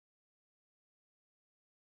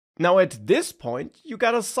Now at this point, you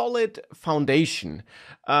got a solid foundation,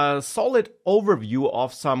 a solid overview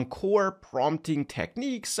of some core prompting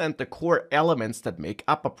techniques and the core elements that make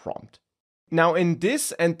up a prompt. Now in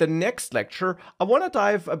this and the next lecture, I want to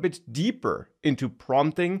dive a bit deeper into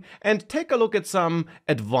prompting and take a look at some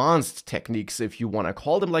advanced techniques, if you want to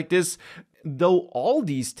call them like this, though all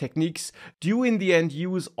these techniques do in the end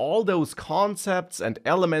use all those concepts and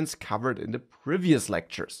elements covered in the previous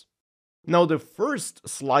lectures. Now the first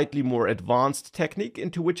slightly more advanced technique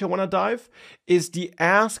into which I want to dive is the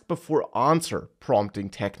ask before answer prompting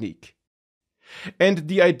technique. And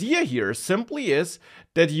the idea here simply is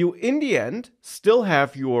that you, in the end, still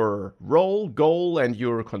have your role, goal, and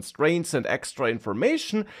your constraints and extra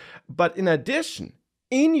information, but in addition,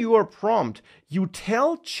 in your prompt, you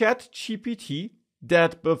tell ChatGPT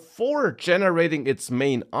that before generating its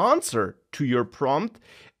main answer to your prompt,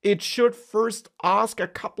 it should first ask a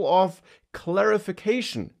couple of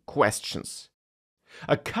clarification questions.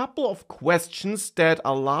 A couple of questions that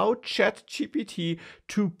allow ChatGPT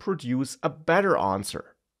to produce a better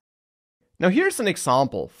answer. Now here's an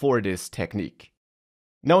example for this technique.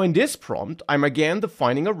 Now in this prompt, I'm again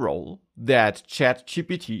defining a role that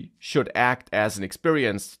ChatGPT should act as an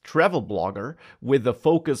experienced travel blogger with a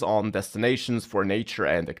focus on destinations for nature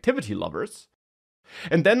and activity lovers.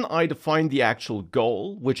 And then I define the actual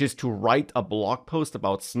goal, which is to write a blog post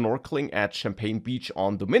about snorkeling at Champagne Beach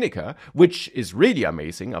on Dominica, which is really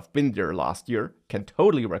amazing. I've been there last year, can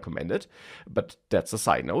totally recommend it, but that's a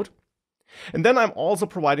side note. And then I'm also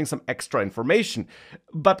providing some extra information,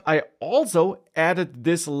 but I also added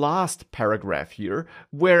this last paragraph here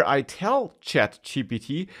where I tell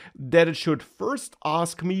ChatGPT that it should first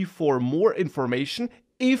ask me for more information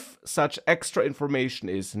if such extra information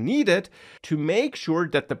is needed to make sure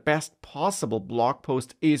that the best possible blog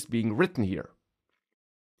post is being written here.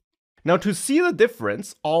 Now to see the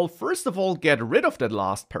difference, I'll first of all get rid of that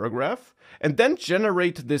last paragraph and then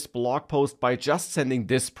generate this blog post by just sending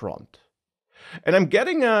this prompt. And I'm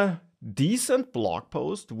getting a decent blog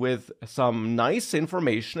post with some nice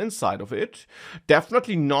information inside of it.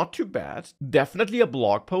 Definitely not too bad. Definitely a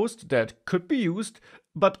blog post that could be used,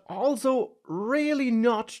 but also really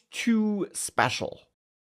not too special.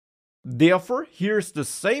 Therefore, here's the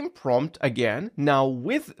same prompt again, now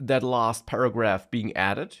with that last paragraph being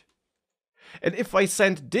added. And if I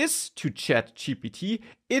send this to ChatGPT,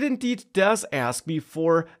 it indeed does ask me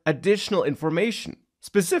for additional information.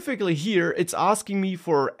 Specifically here, it's asking me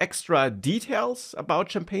for extra details about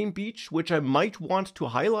Champagne Beach, which I might want to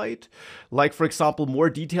highlight, like for example more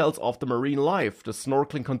details of the marine life, the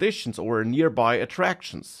snorkeling conditions, or nearby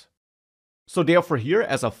attractions. So therefore here,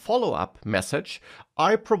 as a follow-up message,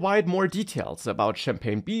 I provide more details about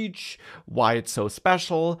Champagne Beach, why it's so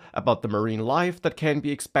special, about the marine life that can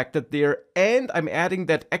be expected there, and I'm adding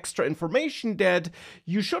that extra information that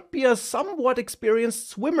you should be a somewhat experienced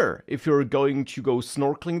swimmer if you're going to go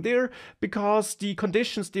snorkeling there, because the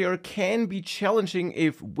conditions there can be challenging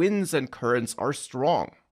if winds and currents are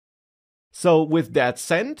strong. So with that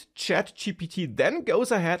sent, ChatGPT then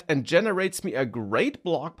goes ahead and generates me a great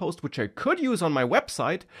blog post which I could use on my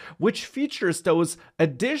website, which features those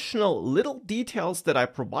additional little details that I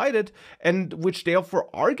provided and which therefore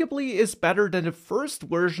arguably is better than the first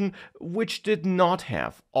version, which did not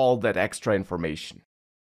have all that extra information.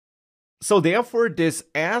 So therefore, this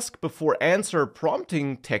ask before answer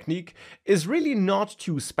prompting technique is really not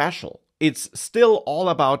too special. It's still all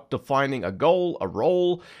about defining a goal, a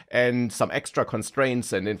role, and some extra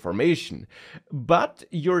constraints and information. But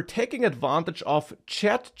you're taking advantage of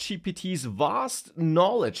ChatGPT's vast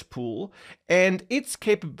knowledge pool and its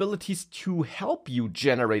capabilities to help you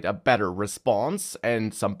generate a better response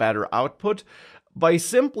and some better output by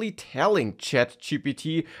simply telling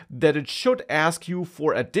ChatGPT that it should ask you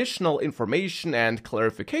for additional information and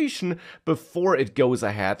clarification before it goes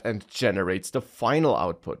ahead and generates the final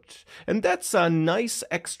output. And that's a nice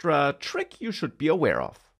extra trick you should be aware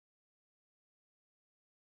of.